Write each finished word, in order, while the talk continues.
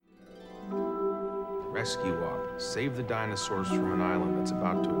rescue op. Save the dinosaurs from an island that's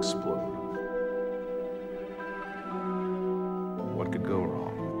about to explode. What could go wrong?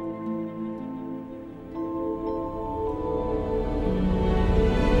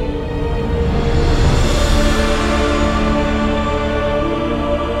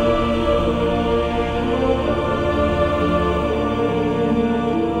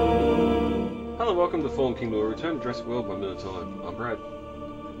 Welcome to Fallen Kingdom, where we return to Jurassic World 1 minute at a time. I'm Brad.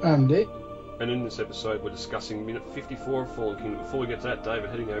 I'm Dave. And in this episode, we're discussing minute 54 of Fallen Kingdom. Before we get to that, Dave, we're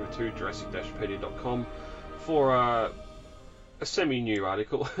heading over to Jurassic-pedia.com for a semi-new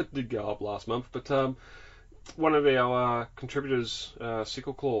article. It did go up last month, but one of our contributors,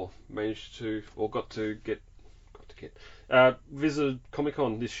 Sickle Claw, managed to, or got to visit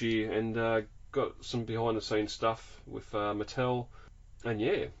Comic-Con this year and got some behind-the-scenes stuff with Mattel, and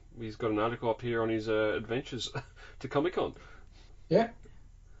yeah. He's got an article up here on his adventures to Comic-Con. Yeah.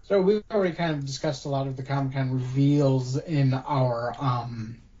 So we've already kind of discussed a lot of the Comic-Con reveals in our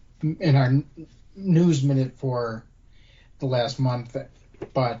news minute for the last month.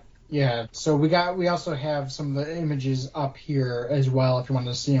 But yeah, so we also have some of the images up here as well if you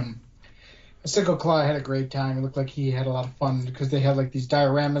wanted to see them. Sickle Claw had a great time. It looked like he had a lot of fun because they had like these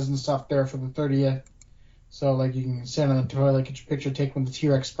dioramas and stuff there for the 30th. So, like, you can stand on the toilet, get your picture taken with the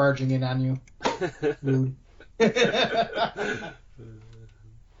T-Rex barging in on you. Rude. And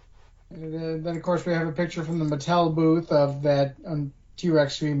then, of course, we have a picture from the Mattel booth of that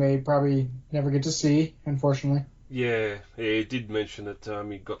T-Rex we may probably never get to see, unfortunately. Yeah, he did mention that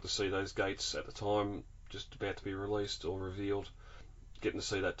he got to see those gates at the time, just about to be released or revealed. Getting to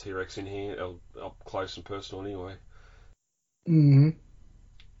see that T-Rex in here, up close and personal anyway. Mm-hmm.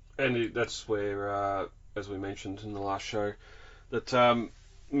 And that's where... as we mentioned in the last show, that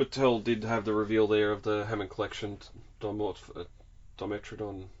Mattel did have the reveal there of the Hammond Collection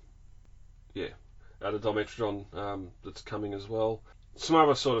Dimetrodon. Yeah, the Dimetrodon that's coming as well. Some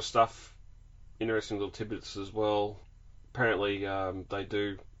other sort of stuff, interesting little tidbits as well. Apparently, they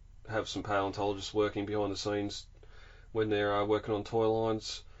do have some paleontologists working behind the scenes when they're working on toy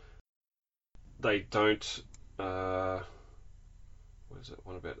lines. They don't... what is that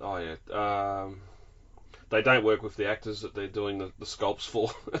one about? Oh, yeah. They don't work with the actors that they're doing the sculpts for,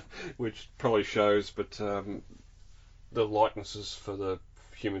 which probably shows, but the likenesses for the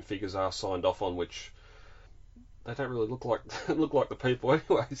human figures are signed off on, which they don't really look like the people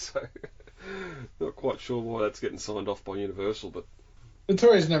anyway, so not quite sure why that's getting signed off by Universal, but... The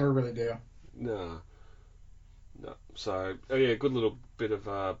toys never really do. No. So, yeah, good little bit of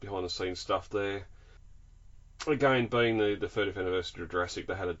behind-the-scenes stuff there. Again, being the 30th anniversary of Jurassic,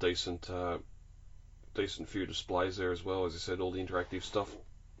 they had a decent few displays there as well, as I said, all the interactive stuff,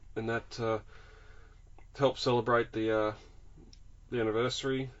 and that helps celebrate the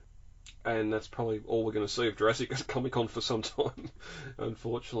anniversary. And that's probably all we're going to see of Jurassic at Comic-Con for some time,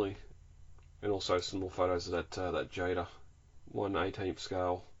 unfortunately. And also some more photos of that Jada 1/18th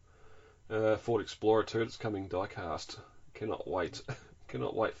scale Ford Explorer 2 that's coming die-cast. Cannot wait.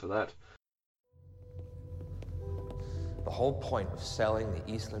 Cannot wait for that. The whole point of selling the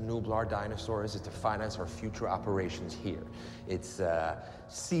Isla Nublar dinosaurs is to finance our future operations here. It's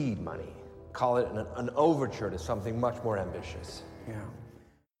seed money. Call it an overture to something much more ambitious. Yeah.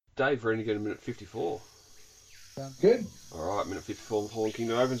 Dave, we're going to get a minute 54. Sounds good. Alright, minute 54 of Fallen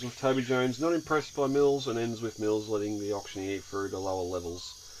Kingdom opens with Toby Jones not impressed by Mills and ends with Mills letting the auctioneer through to lower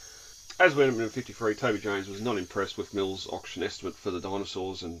levels. As we enter minute 53, Toby Jones was not impressed with Mills' auction estimate for the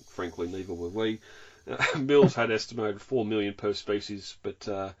dinosaurs, and frankly neither were we. Mills had estimated 4 million per species, but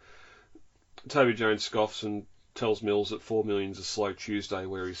Toby Jones scoffs and tells Mills that 4 million is a slow Tuesday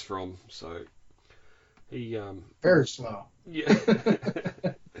where he's from, so he... Very slow. Yeah.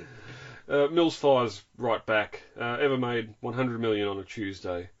 Mills fires right back. Ever made 100 million on a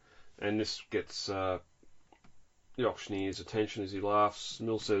Tuesday, and this gets the auctioneer's attention as he laughs.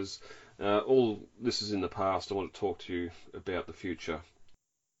 Mills says, all this is in the past, I want to talk to you about the future.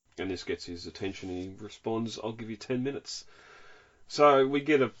 And this gets his attention, and he responds, I'll give you 10 minutes. So we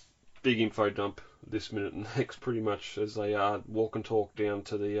get a big info dump this minute and next, pretty much, as they walk and talk down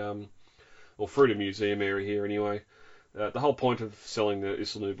to the, or through the museum area here anyway. The whole point of selling the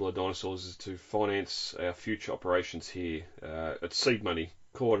Isla Nublar dinosaurs is to finance our future operations here. It's seed money,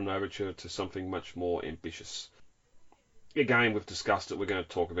 call it an overture to something much more ambitious. Again, we've discussed it, we're going to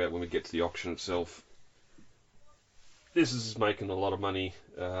talk about it when we get to the auction itself. This is making a lot of money,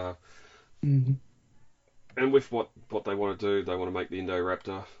 Mm-hmm. and with what they want to do, they want to make the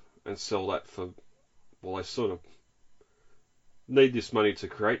Indoraptor and sell that for, well, they sort of need this money to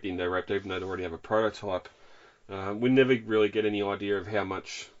create the Indoraptor, even though they already have a prototype. We never really get any idea of how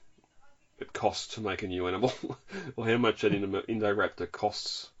much it costs to make a new animal, or how much an Indoraptor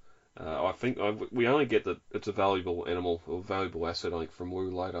costs. I think we only get that it's a valuable animal or valuable asset, I think, from Wu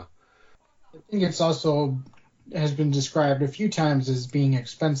later. I think it's also has been described a few times as being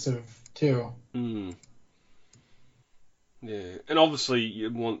expensive too. Mm. Yeah, and obviously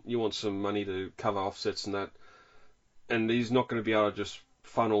you want some money to cover offsets and that, and he's not going to be able to just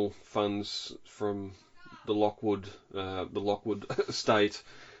funnel funds from the Lockwood estate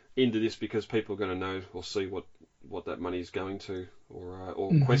into this, because people are going to know or see what that money is going to,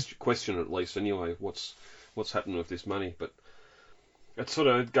 or question at least anyway what's happening with this money. But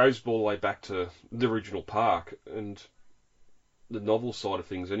it goes all the way back to the original park and the novel side of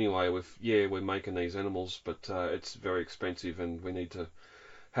things anyway. We're making these animals, but it's very expensive, and we need to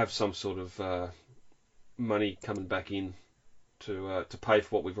have some sort of money coming back in to pay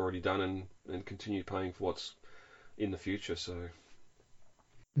for what we've already done and continue paying for what's in the future. So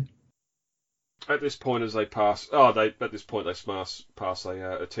at this point, as they pass, they pass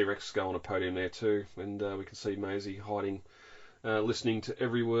a T-Rex skull on a podium there too, and we can see Maisie hiding, listening to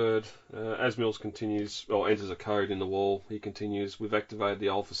every word. As Mills enters a code in the wall, he continues, "We've activated the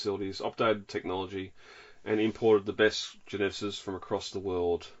old facilities, updated technology, and imported the best geneticists from across the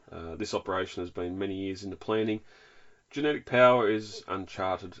world. This operation has been many years in the planning. Genetic power is an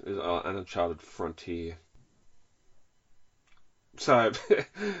uncharted frontier." So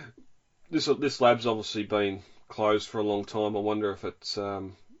this lab's obviously been closed for a long time. I wonder if it's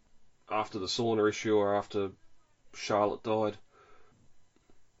after the sauna issue or after Charlotte died.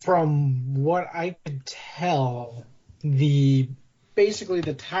 From what I could tell, basically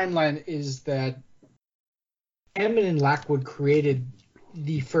the timeline is that Hammond and Lockwood created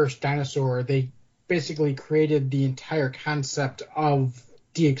the first dinosaur. They basically created the entire concept of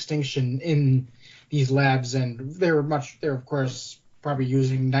de-extinction in these labs, and they're of course probably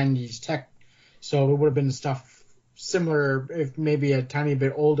using 90s tech, so it would have been stuff similar, if maybe a tiny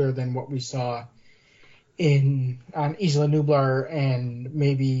bit older than what we saw on Isla Nublar, and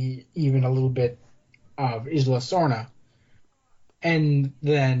maybe even a little bit of Isla Sorna. And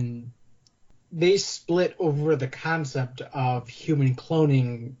then they split over the concept of human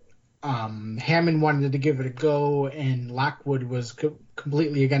cloning. Hammond wanted to give it a go, and Lockwood was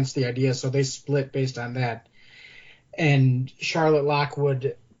completely against the idea, so they split based on that. And Charlotte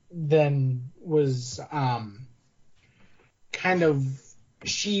Lockwood then was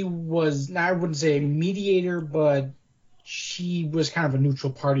she was, I wouldn't say a mediator, but she was kind of a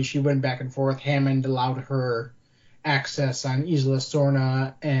neutral party. She went back and forth. Hammond allowed her access on Isla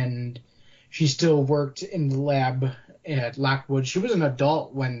Sorna, and she still worked in the lab at Lockwood. She was an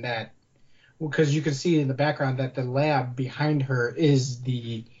adult because you can see in the background that the lab behind her is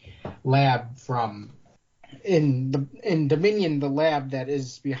the lab from in Dominion. The lab that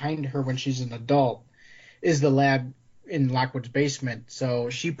is behind her when she's an adult is the lab in Lockwood's basement. So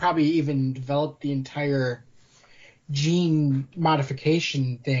she probably even developed the entire gene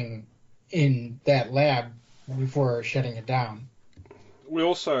modification thing in that lab before shutting it down. We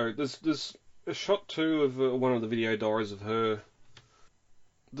also there's a shot too of one of the video diaries of her,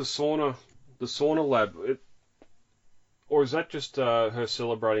 the sauna lab. Or is that just her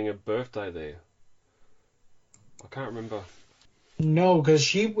celebrating a birthday there? I can't remember. No,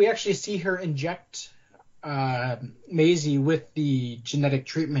 because we actually see her inject Maisie with the genetic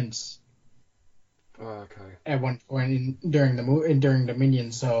treatments. Oh, okay. At one point during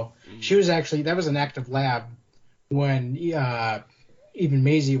Dominion, so she was actually, that was an active lab when even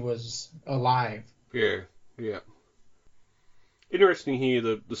Maisie was alive. Yeah. Interesting here,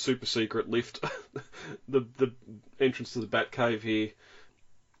 the super secret lift, the entrance to the Bat Cave here.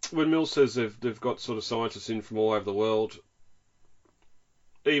 When Mills says they've got sort of scientists in from all over the world,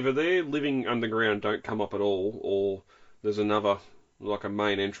 either they're living underground, don't come up at all, or there's another, like a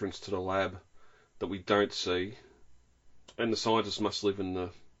main entrance to the lab that we don't see, and the scientists must live in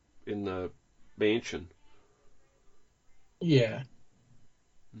the mansion. Yeah.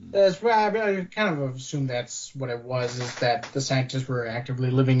 That's right. I kind of assume that's what it was, is that the scientists were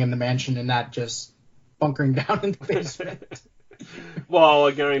actively living in the mansion and not just bunkering down in the basement. Well,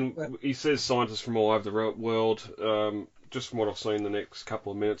 again, he says scientists from all over the world. Just from what I've seen the next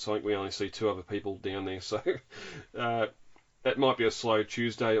couple of minutes, I think we only see 2 other people down there. So it might be a slow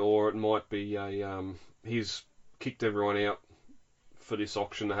Tuesday, or it might be he's kicked everyone out for this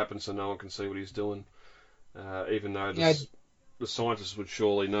auction to happen, so no one can see what he's doing. Even though the scientists would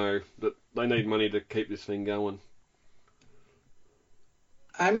surely know that they need money to keep this thing going.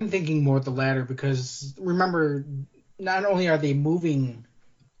 I'm thinking more the latter, because remember, not only are they moving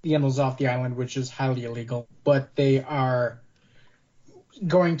the animals off the island, which is highly illegal, but they are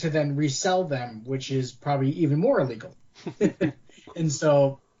going to then resell them, which is probably even more illegal. And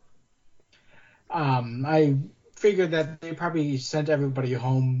so I figured that they probably sent everybody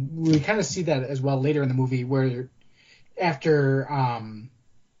home. We kind of see that as well later in the movie, where after not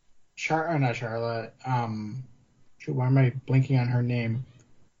Charlotte, why am I blanking on her name?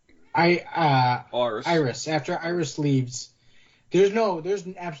 Iris. After Iris leaves, there's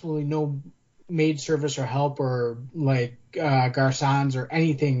absolutely no maid service or help or like garçons or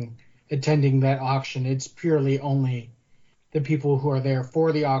anything attending that auction. It's purely only the people who are there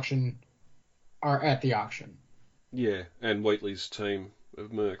for the auction are at the auction. Yeah, and Wheatley's team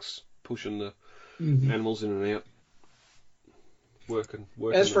of mercs pushing the animals in and out, working.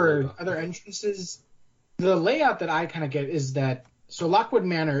 As for other entrances, the layout that I kind of get is that Lockwood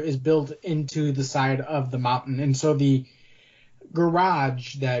Manor is built into the side of the mountain, and so the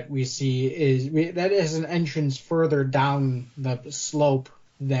garage that we see is an entrance further down the slope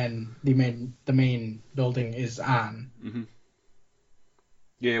than the main building is on. Mm-hmm.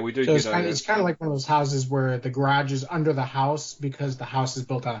 Yeah, we do. So it's kind of like one of those houses where the garage is under the house because the house is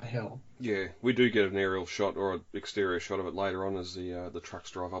built on a hill. Yeah, we do get an aerial shot or an exterior shot of it later on as the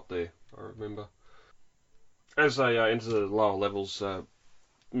trucks drive up there. I remember. As they enter the lower levels,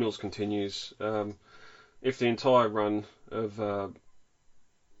 Mills continues. If the entire run of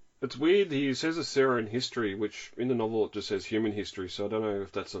it's weird. He says Assyrian history, which in the novel it just says human history. So I don't know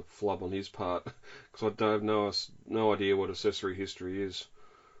if that's a flub on his part, because I have no idea what accessory history is.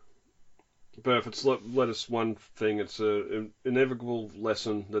 But if it's let us one thing, it's an inevitable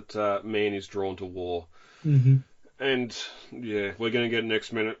lesson that man is drawn to war. Mm-hmm. And yeah, we're going to get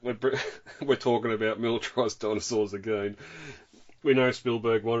next minute. We're talking about militarized dinosaurs again. We know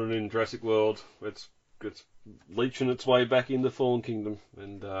Spielberg wanted it in Jurassic World. It's leeching its way back into Fallen Kingdom,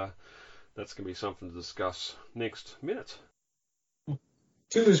 and that's going to be something to discuss next minute.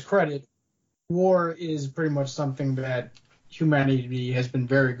 To his credit, war is pretty much something that humanity has been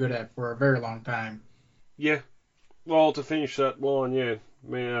very good at for a very long time. Yeah. Well, to finish that line, yeah,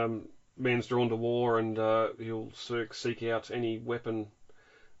 man's drawn to war, and he'll seek out any weapon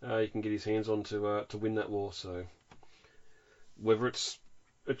he can get his hands on to win that war. So whether it's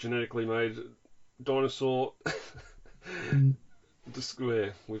a genetically made dinosaur,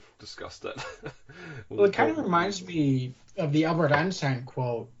 we've discussed that. Well, it kind of reminds me of the Albert Einstein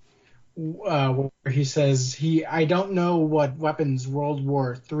quote, where he says, I don't know what weapons World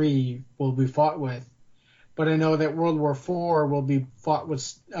War III will be fought with, but I know that World War IV will be fought with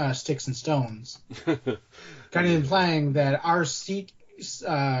sticks and stones. Kind of implying that our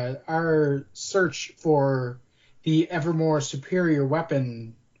search for the ever more superior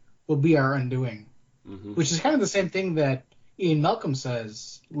weapon will be our undoing. Mm-hmm. Which is kind of the same thing that Ian Malcolm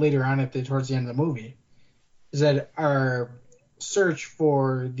says later on towards the end of the movie, is that our search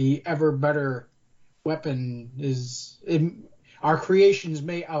for the ever better weapon our creations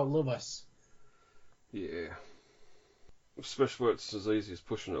may outlive us. Yeah. Especially where it's as easy as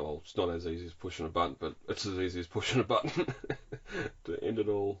pushing it. Well, it's not as easy as pushing a button, but it's as easy as pushing a button to end it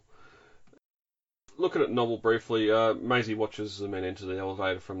all. Looking at novel briefly, Maisie watches the men enter the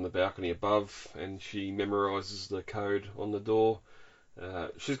elevator from the balcony above, and she memorises the code on the door.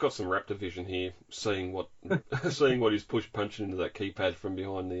 She's got some raptor vision here, seeing what he's punching into that keypad from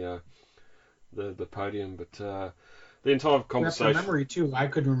behind the podium. But the entire conversation. Raptor memory too. I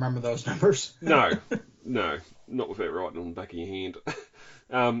couldn't remember those numbers. No, not without writing on the back of your hand.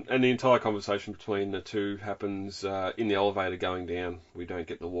 And the entire conversation between the two happens in the elevator going down. We don't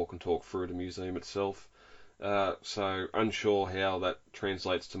get the walk and talk through the museum itself. So unsure how that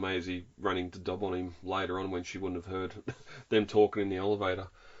translates to Maisie running to dob on him later on when she wouldn't have heard them talking in the elevator.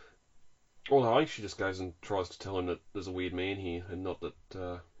 Although I think she just goes and tries to tell him that there's a weird man here and not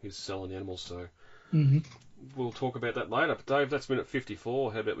that he's selling animals. So we'll talk about that later. But Dave, that's minute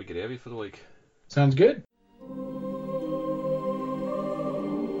 54. How about we get out of here for the week? Sounds good.